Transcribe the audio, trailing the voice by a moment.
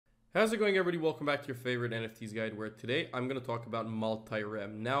How's it going, everybody? Welcome back to your favorite NFTs guide, where today I'm going to talk about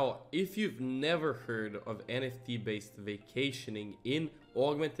Multirem. Now, if you've never heard of NFT-based vacationing in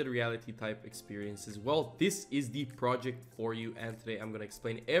augmented reality type experiences, well, this is the project for you, and today I'm going to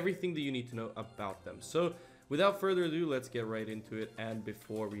explain everything that you need to know about them. So without further ado, let's get right into it. And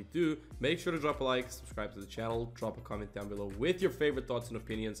before we do, make sure to drop a like, subscribe to the channel, drop a comment down below with your favorite thoughts and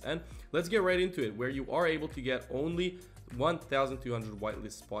opinions, and let's get right into it, where you are able to get only 1,200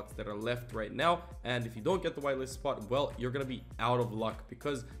 whitelist spots that are left right now. And if you don't get the whitelist spot, well, you're gonna be out of luck,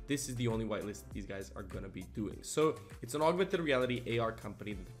 because this is the only whitelist these guys are gonna be doing. So it's an augmented reality AR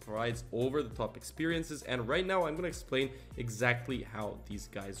company that provides over-the-top experiences, and right now I'm gonna explain exactly how these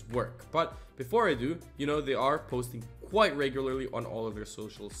guys work. But before I do, they are posting quite regularly on all of their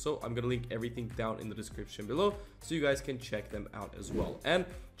socials, so I'm gonna link everything down in the description below so you guys can check them out as well. And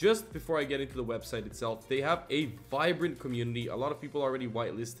just before I get into the website itself, they have a vibrant community, a lot of people already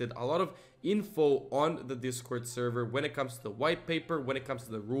whitelisted, a lot of info on the Discord server when it comes to the white paper, when it comes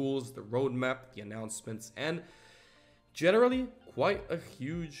to the rules, the roadmap, the announcements, and generally quite a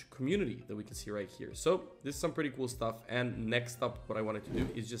huge community that we can see right here. So this is some pretty cool stuff. And next up, what I wanted to do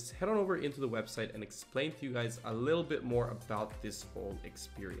is just head on over into the website and explain to you guys a little bit more about this whole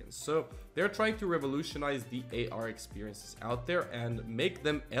experience. So they're trying to revolutionize the AR experiences out there and make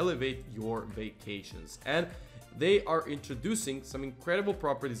them elevate your vacations. And they are introducing some incredible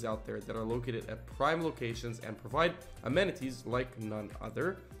properties out there that are located at prime locations and provide amenities like none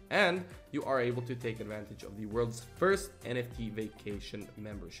other. And you are able to take advantage of the world's first NFT vacation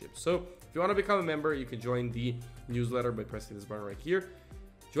membership. So if you want to become a member, you can join the newsletter by pressing this button right here.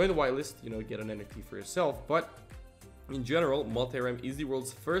 Join the whitelist, get an NFT for yourself. But in general, Multirem is the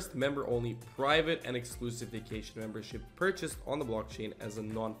world's first member-only private and exclusive vacation membership purchased on the blockchain as a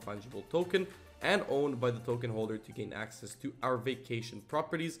non-fungible token and owned by the token holder to gain access to our vacation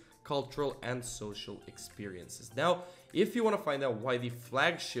properties, cultural and social experiences. Now, if you want to find out why the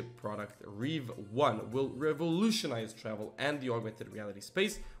flagship product Rev1 will revolutionize travel and the augmented reality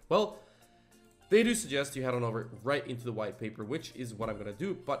space, well, they do suggest you head on over right into the white paper, which is what I'm going to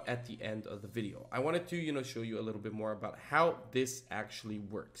do, but at the end of the video. I wanted to, show you a little bit more about how this actually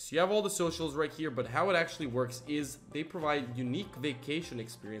works. You have all the socials right here, but how it actually works is they provide unique vacation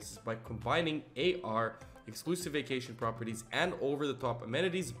experiences by combining AR, exclusive vacation properties, and over-the-top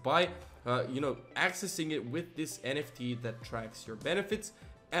amenities by, accessing it with this NFT that tracks your benefits,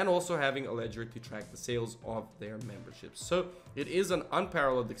 and also having a ledger to track the sales of their memberships. So it is an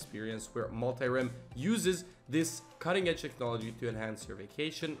unparalleled experience where Multirem uses this cutting-edge technology to enhance your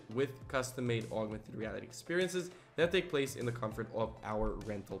vacation with custom-made augmented reality experiences that take place in the comfort of our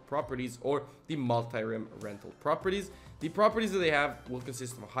rental properties, or the Multirem rental properties. The properties that they have will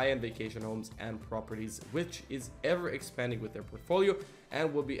consist of high-end vacation homes and properties, which is ever expanding with their portfolio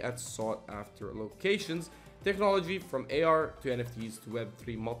and will be at sought-after locations. Technology from AR to NFTs to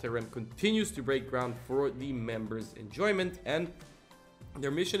Web3, Multirem continues to break ground for the members' enjoyment, and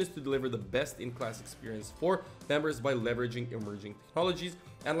their mission is to deliver the best-in-class experience for members by leveraging emerging technologies.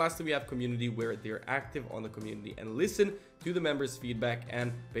 And lastly, we have community, where they're active on the community and listen to the members' feedback,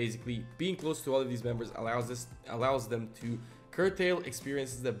 and basically being close to all of these members allows them to curtail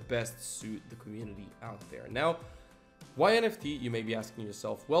experiences that best suit the community out there. Now, why NFT, you may be asking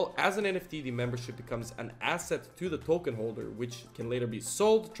yourself? Well, as an NFT, the membership becomes an asset to the token holder, which can later be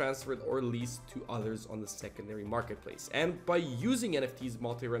sold, transferred, or leased to others on the secondary marketplace. And by using NFTs,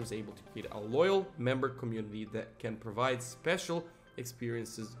 Multirem is able to create a loyal member community that can provide special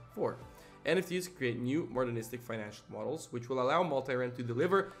experiences for. NFTs create new modernistic financial models, which will allow Multirem to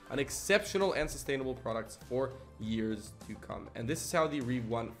deliver an exceptional and sustainable products for years to come. And this is how the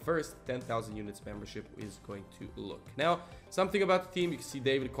Rev1 first 10,000 units membership is going to look. Now, something about the team, you can see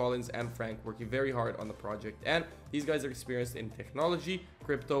David, Collins, and Frank working very hard on the project, and these guys are experienced in technology,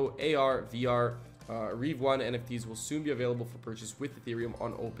 crypto, AR, VR. Rev1 NFTs will soon be available for purchase with Ethereum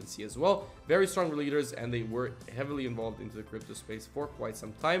on OpenSea as well. Very strong leaders, and they were heavily involved into the crypto space for quite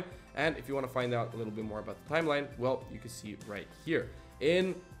some time. And if you want to find out a little bit more about the timeline, well, you can see right here.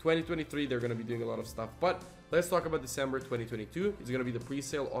 In 2023, they're going to be doing a lot of stuff, but let's talk about December 2022. It's going to be the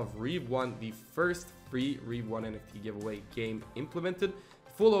pre-sale of Rev1, the first free Rev1 NFT giveaway game implemented,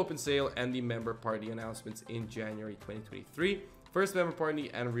 full open sale, and the member party announcements in January 2023. First member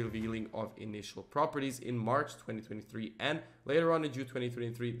party and revealing of initial properties in March 2023, and later on in June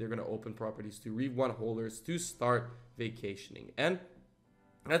 2023, they're going to open properties to Rev1 holders to start vacationing. And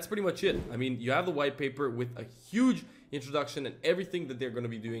that's pretty much it. I mean, you have the white paper with a huge introduction and everything that they're going to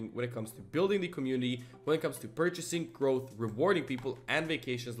be doing when it comes to building the community, when it comes to purchasing, growth, rewarding people, and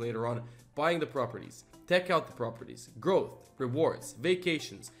vacations later on, buying the properties, tech out the properties, growth, rewards,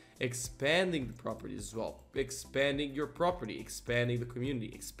 vacations, expanding the properties as well, expanding your property, expanding the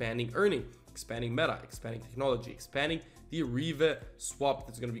community, expanding earning, expanding meta, expanding technology, expanding the Rive swap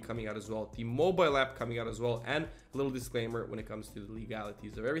that's going to be coming out as well, the mobile app coming out as well, and a little disclaimer when it comes to the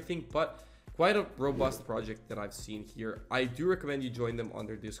legalities of everything. But quite a robust project that I've seen here. I do recommend you join them on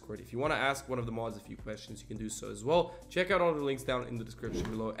their Discord. If you want to ask one of the mods a few questions, you can do so as well. Check out all the links down in the description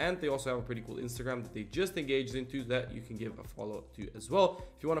below, and they also have a pretty cool Instagram that they just engaged into that you can give a follow to as well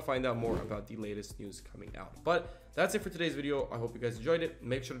if you want to find out more about the latest news coming out. But that's it for today's video. I hope you guys enjoyed it.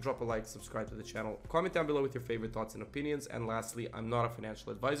 Make sure to drop a like, subscribe to the channel, comment down below with your favorite thoughts and opinions. And lastly, I'm not a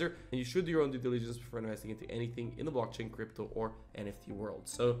financial advisor, and you should do your own due diligence before investing into anything in the blockchain, crypto, or NFT world.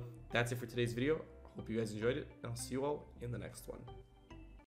 So that's it for today's video. Hope you guys enjoyed it, and I'll see you all in the next one.